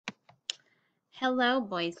Hello,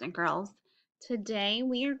 boys and girls. Today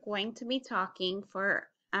we are going to be talking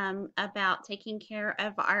about taking care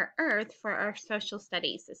of our earth for our social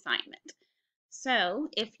studies assignment. So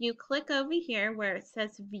if you click over here where it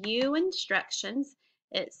says view instructions,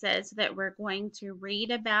 it says that we're going to read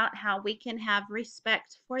about how we can have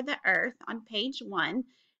respect for the earth on page 1,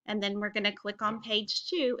 and then we're going to click on page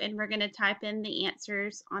 2 and we're going to type in the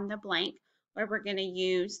answers on the blank, where we're going to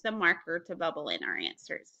use the marker to bubble in our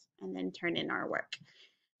answers and then turn in our work.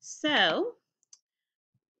 So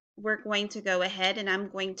we're going to go ahead and I'm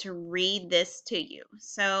going to read this to you.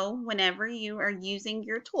 So whenever you are using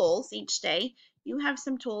your tools each day, you have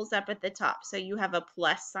some tools up at the top. So you have a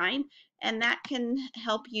plus sign, and that can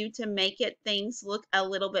help you to make things look a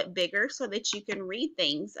little bit bigger so that you can read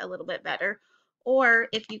things a little bit better. Or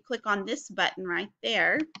if you click on this button right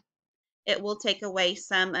there, it will take away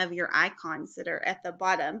some of your icons that are at the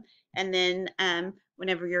bottom. And then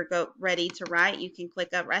whenever you're ready to write, you can click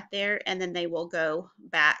up right there and then they will go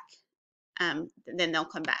back. Then they'll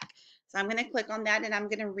come back. So I'm going to click on that and I'm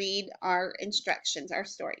going to read our instructions, our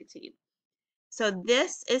story to you. So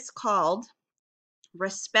this is called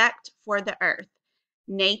Respect for the Earth.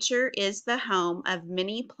 Nature is the home of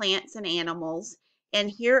many plants and animals,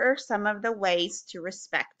 and here are some of the ways to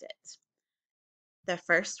respect it. The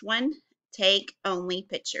first one, take only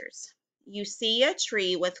pictures. You see a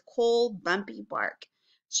tree with cold, bumpy bark.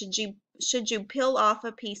 Should you peel off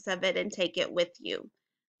a piece of it and take it with you?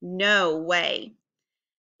 No way.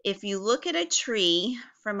 If you look at a tree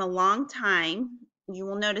from a long time, you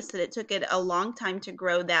will notice that it took it a long time to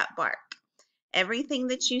grow that bark. Everything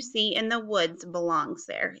that you see in the woods belongs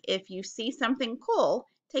there. If you see something cool,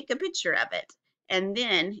 take a picture of it. And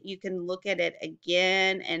then you can look at it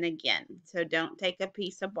again and again. So don't take a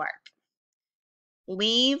piece of bark.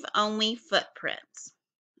 Leave only footprints.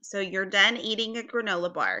 So you're done eating a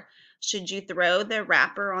granola bar. Should you throw the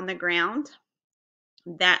wrapper on the ground?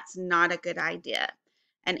 That's not a good idea.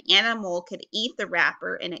 An animal could eat the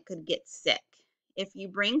wrapper and it could get sick. If you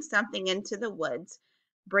bring something into the woods,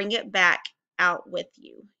 bring it back out with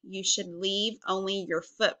you. You should leave only your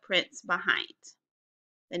footprints behind.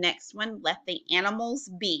 The next one, let the animals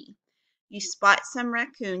be. You spot some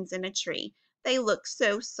raccoons in a tree. They look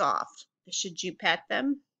so soft. Should you pet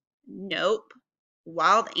them? Nope.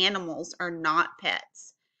 Wild animals are not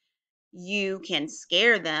pets. You can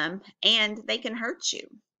scare them and they can hurt you.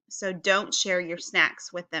 So don't share your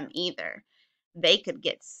snacks with them either. They could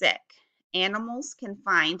get sick. Animals can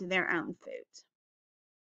find their own food.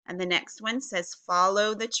 And the next one says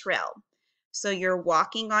follow the trail. So you're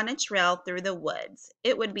walking on a trail through the woods.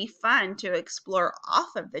 It would be fun to explore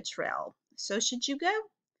off of the trail. So should you go?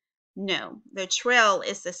 No, the trail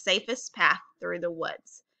is the safest path through the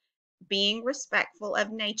woods. Being respectful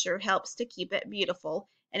of nature helps to keep it beautiful,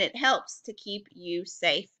 and it helps to keep you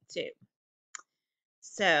safe too.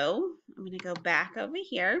 So I'm going to go back over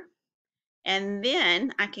here, and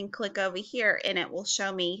then I can click over here and it will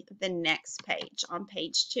show me the next page on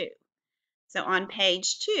page 2. So on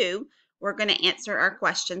page 2, we're going to answer our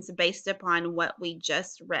questions based upon what we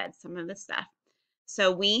just read, some of the stuff. So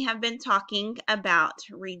we have been talking about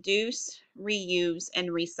reduce, reuse, and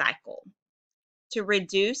recycle. To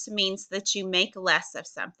reduce means that you make less of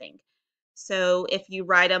something. So if you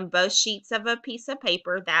write on both sheets of a piece of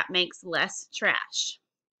paper, that makes less trash.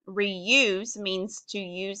 Reuse means to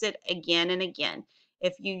use it again and again.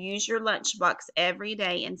 If you use your lunchbox every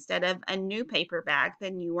day instead of a new paper bag,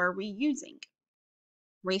 then you are reusing.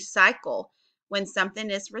 Recycle. When something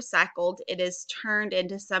is recycled, it is turned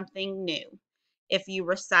into something new. If you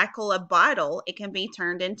recycle a bottle, it can be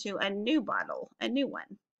turned into a new bottle, a new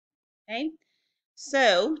one. Okay?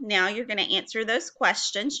 So now you're going to answer those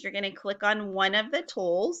questions. You're going to click on one of the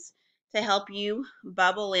tools to help you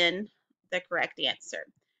bubble in the correct answer.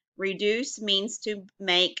 Reduce means to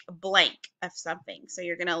make blank of something. So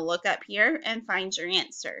you're going to look up here and find your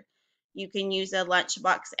answer. You can use a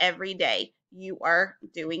lunchbox every day. You are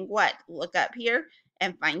doing what? Look up here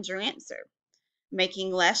and find your answer.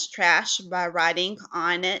 Making less trash by writing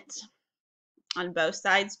on it on both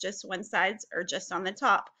sides, just one side, or just on the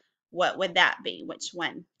top. What would that be? Which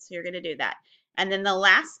one? So you're going to do that. And then the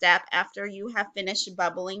last step, after you have finished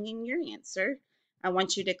bubbling in your answer, I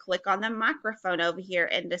want you to click on the microphone over here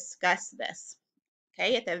and discuss this.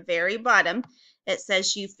 Okay, at the very bottom, it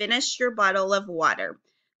says you finished your bottle of water,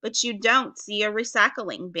 but you don't see a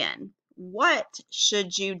recycling bin. What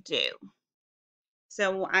should you do?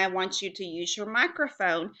 So I want you to use your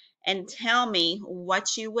microphone and tell me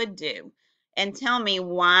what you would do, and tell me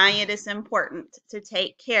why it is important to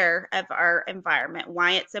take care of our environment,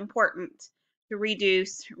 why it's important to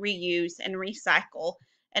reduce, reuse, and recycle,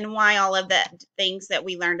 and why all of the things that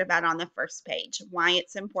we learned about on the first page, why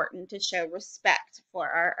it's important to show respect for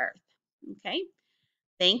our earth. Okay,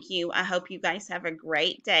 thank you. I hope you guys have a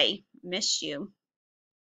great day. Miss you.